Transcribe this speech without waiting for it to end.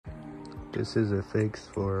This is a fix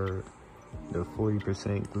for the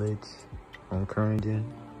 40% glitch on current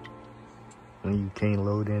gen when you can't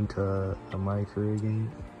load into a Mycareer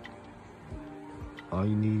game. All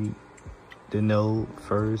you need to know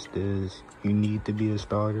first is you need to be a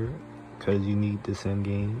starter because you need the sim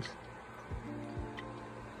games,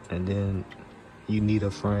 and then you need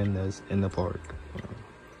a friend that's in the park.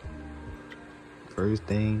 First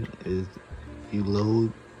thing is you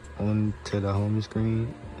load onto the home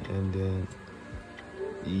screen, and then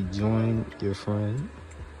you join your friend,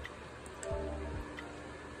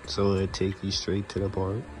 so it'll take you straight to the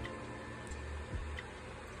park.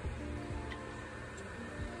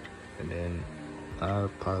 And then I'll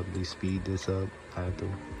probably speed this up after.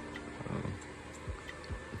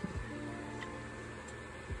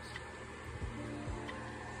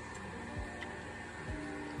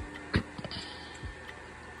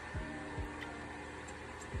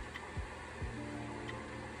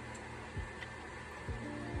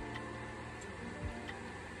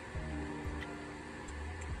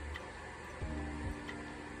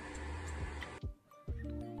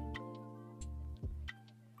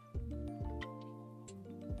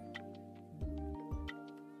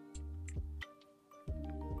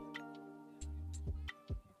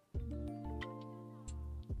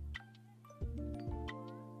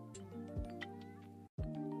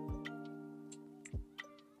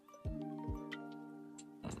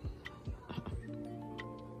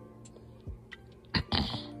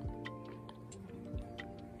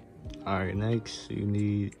 Alright, next you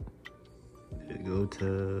need to go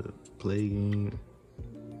to play game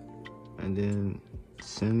and then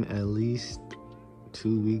sim at least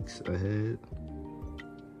 2 weeks ahead.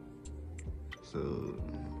 So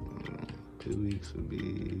 2 weeks would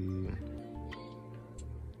be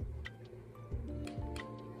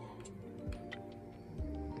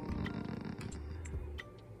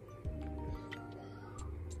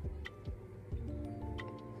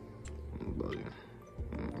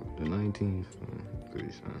the 19th, I'm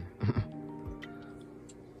pretty sure.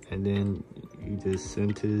 And then you just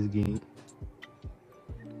send to this game.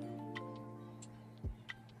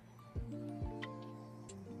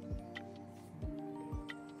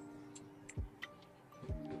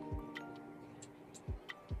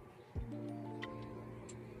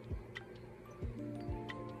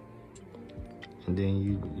 And then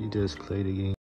you just play the game.